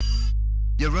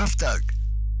You're Rough Doug.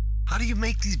 How do you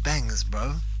make these bangers, bro?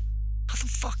 How the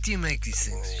fuck do you make these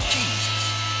things?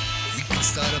 Jesus. We can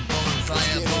start a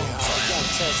bonfire.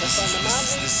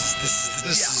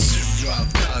 This is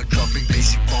Rough Doug dropping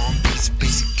basic bomb beats,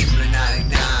 basic Cumulin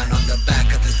 99 on the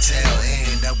back of the tail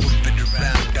end. I whip it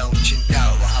around, don't you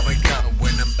know how I go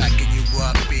when I'm backing you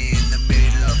up in the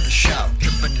middle of the show?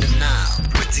 Tripping the Nile,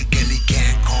 pretty girlie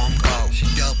can't calm go. She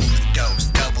double the dose,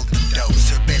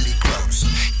 her belly grows.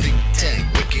 Think tank,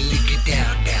 wicked lick it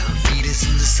down, feet us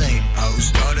in the same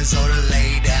pose. Daughters ought to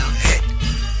lay down, hit.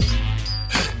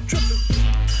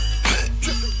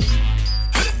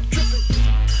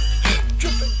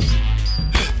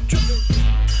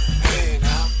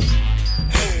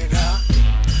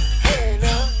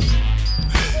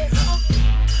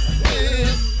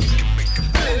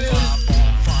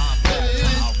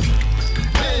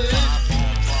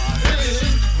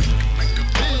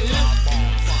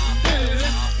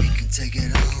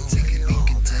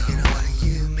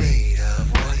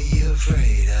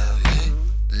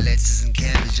 Lettuce and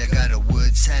cabbage, I got a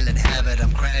wood salad habit.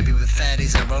 I'm crabby with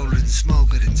fatties, I roll it and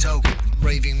smoke it and toke it.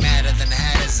 Raving madder than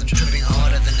hatters, I'm tripping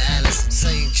harder than Alice.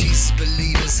 Saying Jesus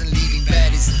believers and leaving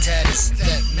baddies and tatters. If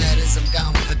that matters, I'm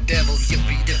down with the devil,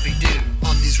 yippee dippy doo.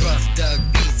 On these Rough Doug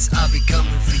beats, I'll be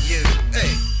coming for you.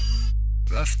 Hey,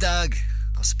 Rough Doug,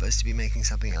 I was supposed to be making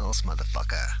something else,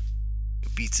 motherfucker.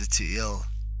 Your beats are too ill.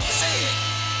 Say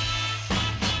it!